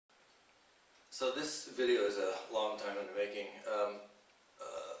So this video is a long time in the making.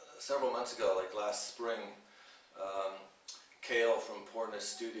 Several months ago, like last spring, Kale from Poorness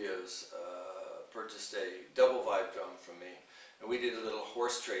Studios purchased a double vibe drum from me, and we did a little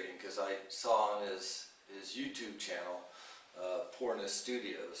horse trading because I saw on his YouTube channel, Poorness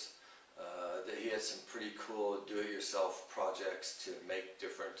Studios, that he had some pretty cool do-it-yourself projects to make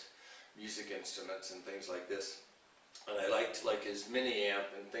different music instruments and things like this. And I liked like his mini amp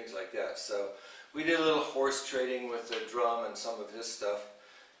and things like that. So we did a little horse trading with the drum and some of his stuff.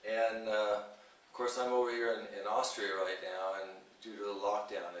 And of course I'm over here in Austria right now, and due to the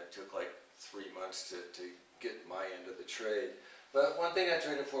lockdown it took like 3 months to get my end of the trade. But one thing I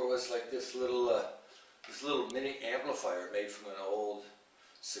traded for was like this little mini amplifier made from an old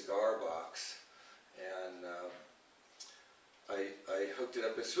cigar box. And I hooked it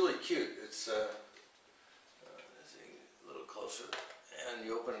up. It's really cute. It's a little closer, and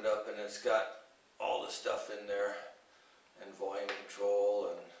you open it up and it's got all the stuff in there, and volume control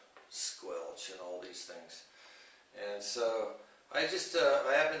and squelch and all these things. And so I just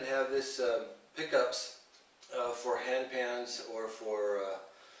I happen to have this pickups for hand pans or for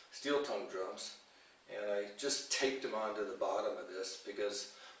steel tongue drums, and I just taped them onto the bottom of this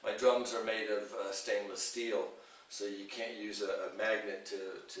because my drums are made of stainless steel, so you can't use a magnet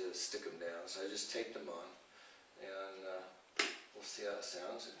to stick them down. So I just taped them on, and we'll see how it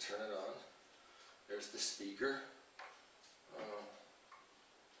sounds and turn it on. There's the speaker.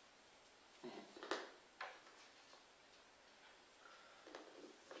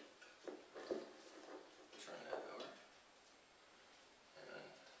 Turn that over. And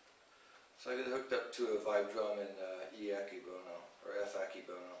so I got it hooked up to a vibe drum in E Akibono, or F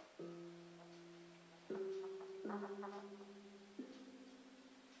Akibono.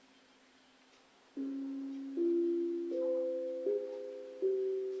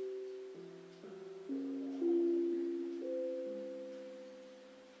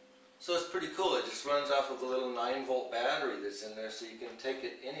 So it's pretty cool. It just runs off of a little 9-volt battery that's in there, so you can take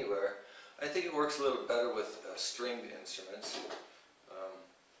it anywhere. I think it works a little better with stringed instruments.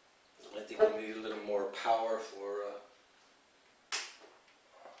 I think we need a little more power for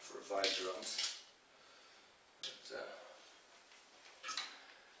vibe drums.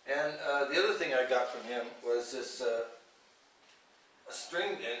 And the other thing I got from him was this a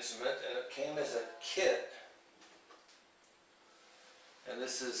stringed instrument, and it came as a kit. And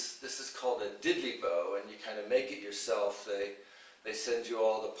this is called a Diddley Bow, and you kind of make it yourself. They send you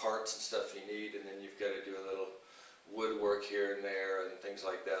all the parts and stuff you need, and then you've got to do a little woodwork here and there and things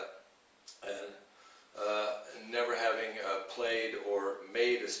like that. And never having played or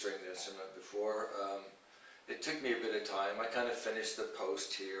made a stringed instrument before, it took me a bit of time. I kind of finished the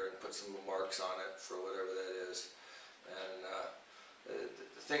post here and put some marks on it for whatever that is. And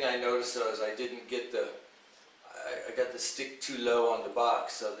the thing I noticed though is I didn't get I got the stick too low on the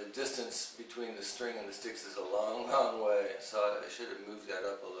box, so the distance between the string and the sticks is a long, long way, so I should have moved that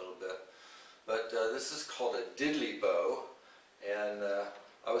up a little bit. But this is called a Diddley Bow, and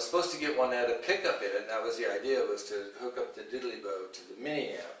I was supposed to get one that had a pickup in it. That was the idea, was to hook up the Diddley Bow to the mini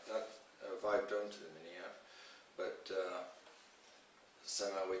amp, not a vibe drum to the mini amp. But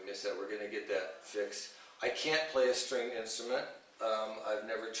somehow we missed that. We're going to get that fixed. I can't play a stringed instrument. I've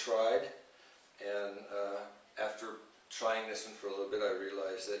never tried, and after trying this one for a little bit, I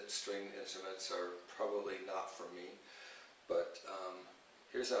realized that stringed instruments are probably not for me. But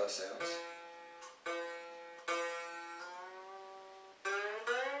here's how it sounds.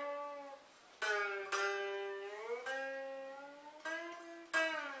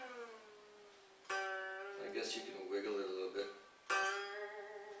 I guess you can wiggle it a little bit.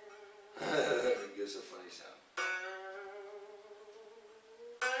 It gives a funny sound.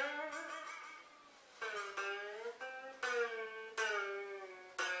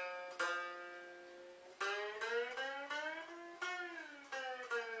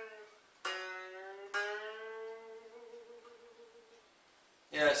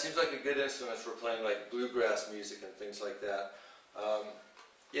 Yeah, it seems like a good instrument for playing like bluegrass music and things like that.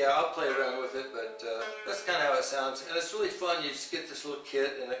 Yeah, I'll play around with it, but that's kind of how it sounds. And it's really fun. You just get this little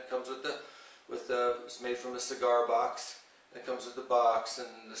kit, and it comes with it's made from a cigar box. It comes with the box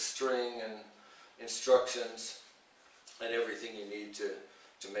and the string and instructions and everything you need to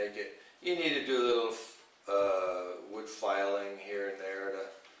make it. You need to do a little wood filing here and there to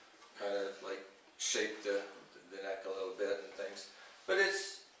kind of like shape the neck a little bit and things. But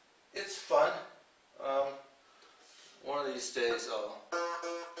it's fun. One of these days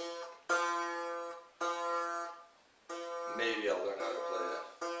maybe I'll learn how to play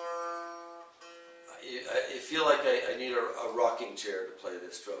it. feel like I need a rocking chair to play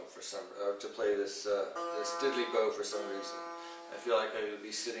this drum for some, to play this this diddley bow for some reason. I feel like I would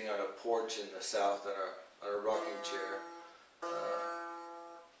be sitting on a porch in the south on a rocking chair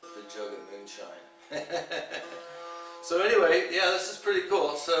with a jug of moonshine. So anyway, yeah, this is pretty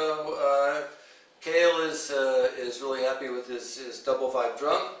cool. So Kale is really happy with his double vibe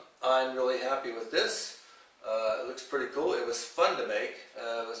drum. I'm really happy with this. It looks pretty cool. It was fun to make.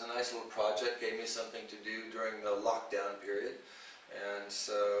 It was a nice little project. Gave me something to do during the lockdown period. And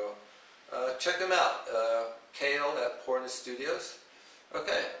so check them out. Kale at Poorness Studios.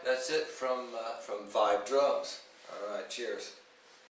 Okay, that's it from Vibe Drums. All right, cheers.